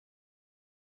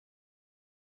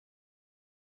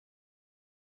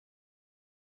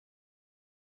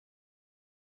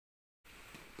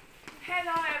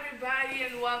everybody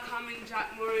and welcome in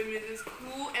Jacques Mauré Middle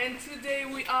School. And today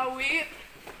we are with,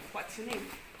 what's your name?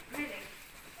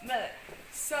 Melek.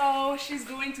 So she's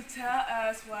going to tell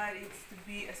us what it's to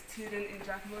be a student in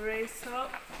Jacques Mauré. So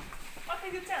what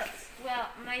can you tell us? Well,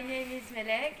 my name is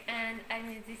Melek and I'm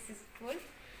in this school.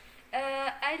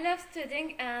 I love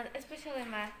studying and especially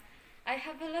math. I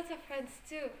have a lot of friends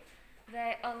too.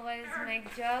 They always make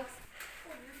jokes.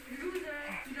 You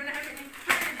don't have any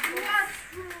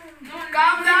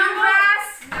Calm down,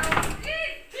 class! No,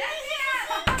 please!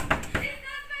 It's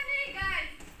not funny, guys!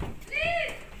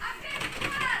 Please! After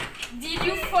class! Did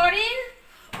you fall in?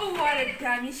 Oh, what a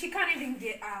dummy. She can't even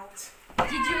get out.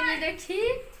 Did you need a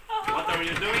key? What are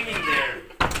you doing in there?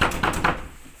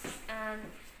 And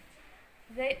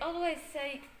they always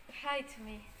say hi to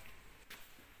me.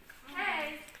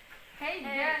 Hey. Hey,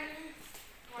 Danny.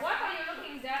 What are you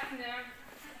looking at there?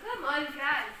 Come on,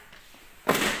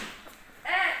 guys.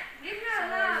 Hey, leave me So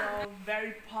alone. you're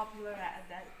very popular at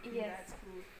that, in Yes. that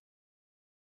school.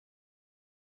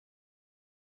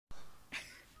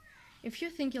 If you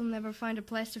think you'll never find a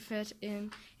place to fit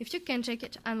in, if you can't take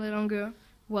it any longer,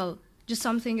 well, do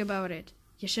something about it.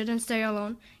 You shouldn't stay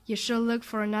alone. You should look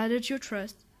for an adult you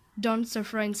trust. Don't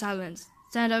suffer in silence.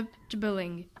 Stand up to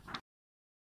bullying.